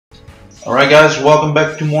Alright guys, welcome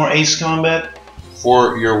back to more Ace Combat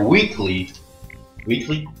for your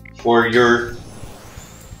for your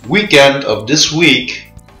weekend of this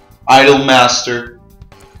week, Idol Master.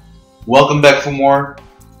 Welcome back for more.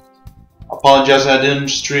 Apologize I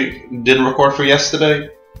didn't record for yesterday.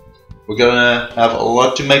 We're gonna have a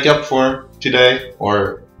lot to make up for today,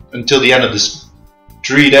 or until the end of this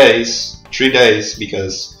 3 days,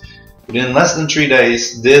 because within less than 3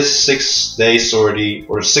 days, this 6-day sortie,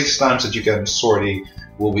 or 6 times that you can sortie,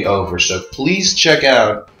 will be over. So please check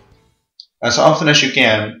out as often as you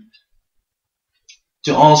can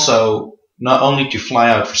to also not only to fly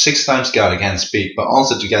out for 6 times God against Peak, but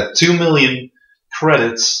also to get 2 million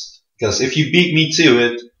credits. Because if you beat me to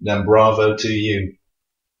it, then bravo to you.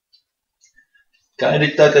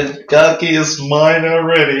 Kairi Takagaki is mine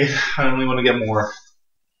already. I only want to get more.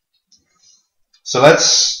 So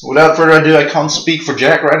let's, without further ado, I can't speak for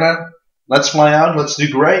Jack right now. Let's fly out, let's do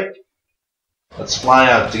great. Let's fly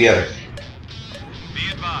out together. Be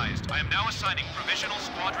advised, I am now assigning provisional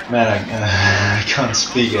squadron. Man, I can't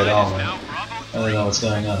speak at all, man. I don't know what's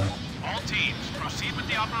going on. All teams, proceed with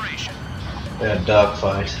the operation. Yeah,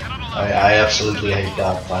 Dogfight. I absolutely hate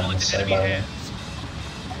Dogfight, I must say, by the way.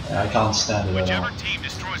 I can't stand it at all. Whichever team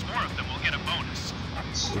destroys more of them will get a bonus.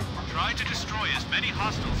 Try to destroy as many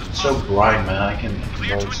hostiles as It's possible. so bright, man. I can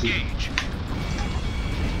Clear to barely see. engage.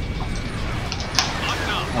 Locked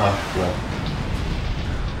on. Oh, great.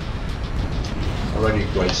 Already a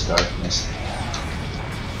great start. Missed.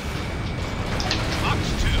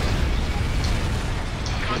 Locked 2.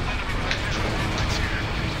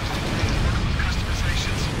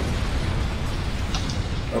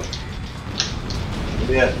 Oh. Give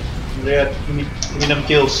me them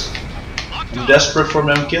kills. I'm desperate for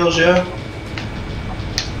them kills, yeah?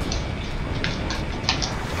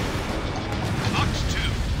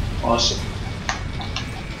 Awesome.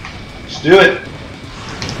 Let's do it!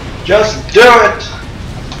 Just do it!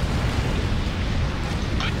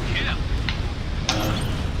 Good kill.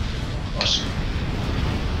 Awesome.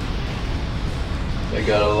 They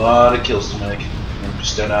got a lot of kills to make. I'm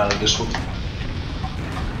just dead out of this one.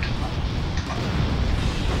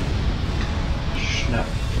 Snap.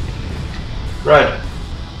 Right.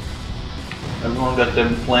 Everyone got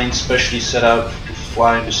them planes specially set out to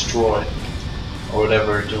fly and destroy. Or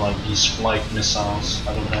whatever, to like these flight missiles.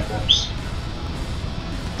 I don't have those.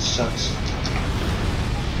 Sucks.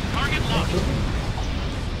 Target locked.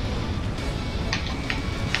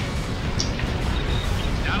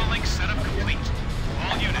 Data link setup complete.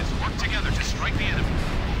 All units work together to strike the enemy.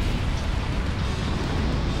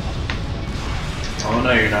 Oh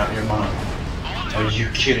no, you're not. You're mine. All Are you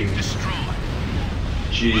kidding me? destroyed.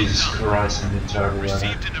 Jesus Christ, I'm retarded right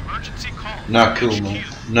Received an emergency call. now. Not cool, man.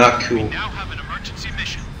 Not We cool. now have an emergency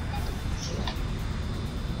mission.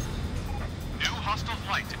 New hostile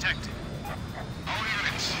flight detected. All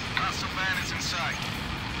units, hostile van is in sight.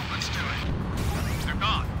 Let's do it. They're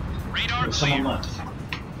gone. Radar There's clear. someone left.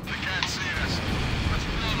 They can't see us. Let's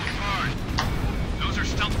blow them apart. Those are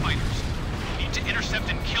stealth fighters. Need to intercept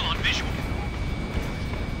and kill on visual.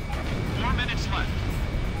 4 minutes left.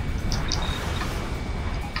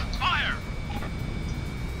 Fire!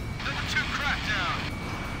 Number 2 crackdown.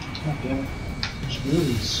 God damn it. It's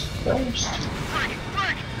really fast. Break it!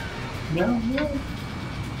 Break it! No.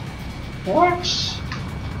 What?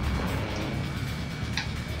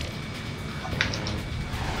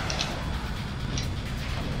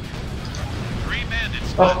 3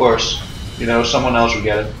 bandits. Of course. You know, someone else will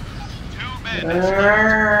get it. 2 bandits.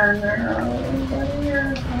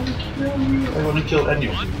 I want to kill any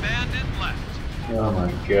of 1 you. bandit left. Oh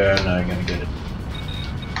my god, now I'm gonna get it.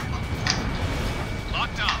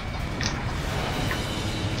 Locked on.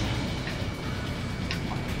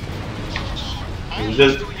 Was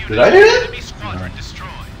this, did I do that? Enemy squadron destroyed.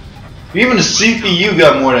 Even the CPU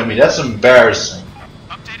got more than me. That's embarrassing.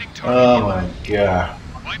 Updating target. Oh my god.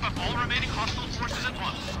 Wipe up all remaining hostile forces at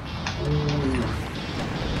once.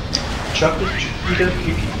 Chocolate, you got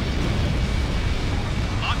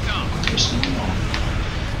Locked on.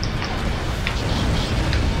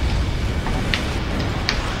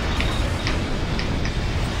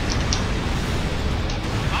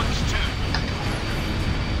 Locked 2.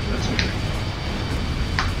 That's okay.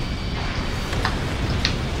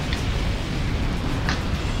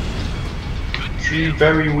 Good 3 kill.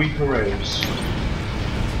 very weak arrays.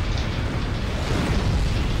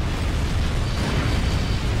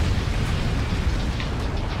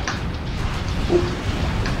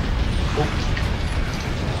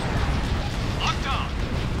 Locked on.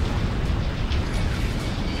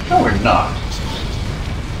 No, we're not.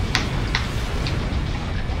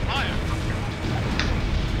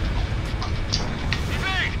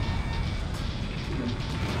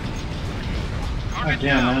 God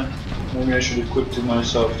damn, man. Maybe I should equip to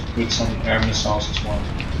myself with some air missiles as well.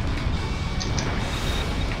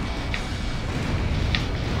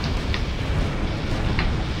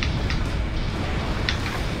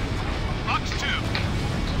 Box 2.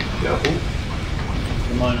 Careful.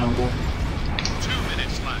 Come on, Humble. 2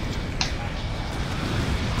 minutes left.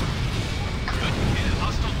 Good.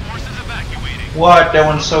 Hostile forces evacuating. What? That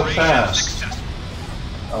went so Operation fast. successful.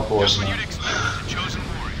 Of course Just what not. you'd expect from the chosen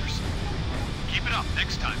warriors. Keep it up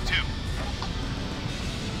next time too.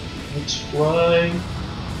 Let's fly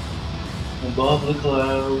above the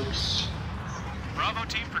clouds. Bravo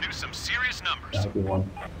team produced some serious numbers. That'll be one.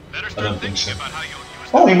 Better I start don't think thinking so. about how you'll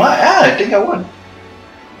use Oh, them. we might. Ah, I think I won.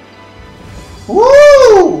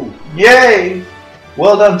 Woo! Yay!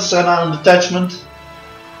 Well done, Senna detachment.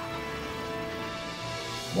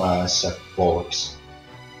 Wow, I suck bollocks.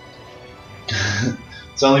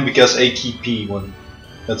 It's only because AKP won.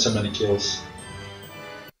 Got so many kills.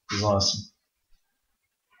 It's awesome.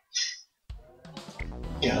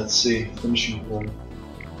 Yeah, let's see. Finishing run.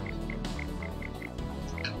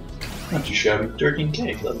 Not too shabby.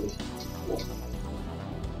 13k, lovely.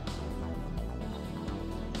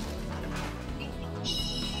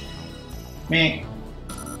 Me.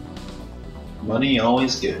 Money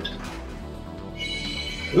always good.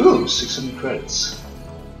 Ooh, 600 credits.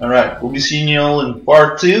 Alright, we'll be seeing you all in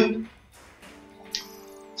part 2.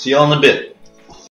 See y'all in a bit.